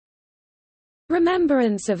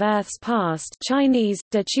Remembrance of Earth's Past Chinese,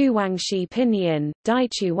 De Chu Wangxi Pinyin, Dai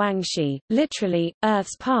Chu Wangxi, literally,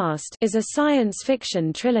 Earth's Past is a science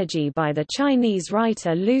fiction trilogy by the Chinese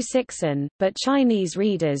writer Lu Cixin, but Chinese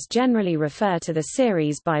readers generally refer to the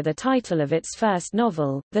series by the title of its first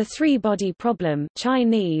novel, The Three-Body Problem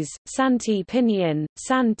Chinese, Santi Pinyin,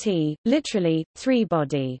 Santi, literally,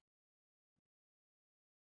 three-body.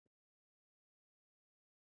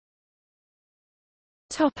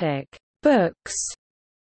 Books.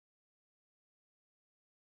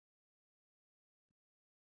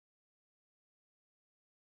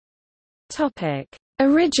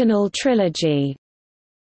 Original trilogy.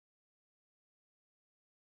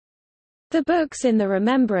 The books in the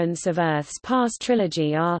Remembrance of Earth's Past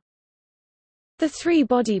trilogy are The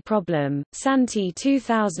Three-Body Problem, Santi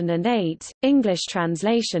 2008, English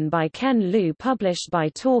translation by Ken Liu, published by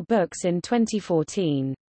Tor Books in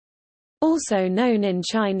 2014. Also known in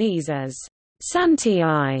Chinese as Santi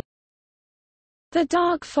I. The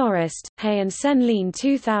Dark Forest, Hay and Senlin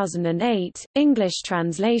 2008, English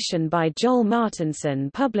translation by Joel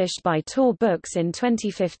Martinson, published by Tor Books in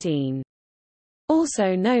 2015.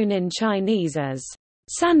 Also known in Chinese as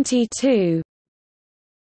Santi II.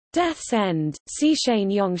 Death's End,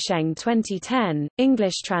 Xishane Yongsheng 2010,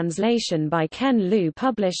 English translation by Ken Liu,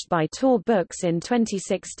 published by Tor Books in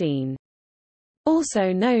 2016.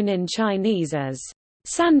 Also known in Chinese as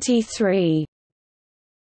Santi III.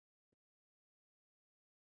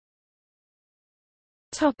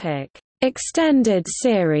 Extended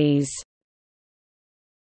series.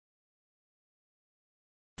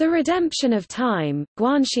 The Redemption of Time,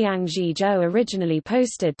 Guanxiang Zhizhou, originally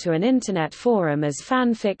posted to an internet forum as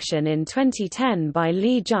fan fiction in 2010 by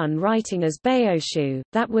Li Jun, writing as Baoshu,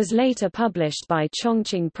 that was later published by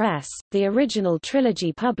Chongqing Press, the original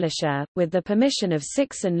trilogy publisher, with the permission of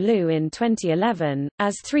Cixin Liu in 2011,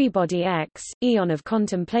 as Three-Body X, Eon of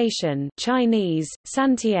Contemplation Chinese,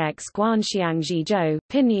 Santi X Guanxiang Zhizhou,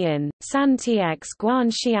 Pinyin, Santi X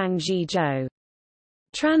Guanxiang Zhizhou.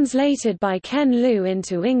 Translated by Ken Liu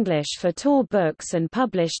into English for Tor Books and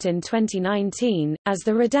published in 2019, as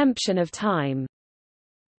The Redemption of Time.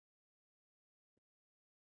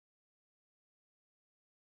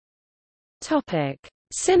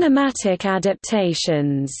 Cinematic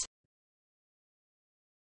adaptations.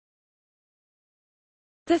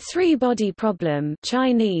 The Three-Body Problem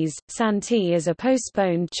Chinese, Santi is a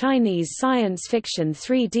postponed Chinese science fiction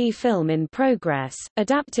 3D film in progress,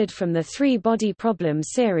 adapted from the Three-Body Problem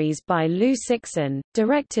series by Lu Cixin,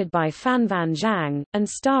 directed by Fan Van Zhang, and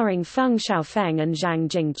starring Feng Xiaofeng and Zhang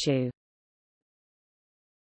Jingqiu.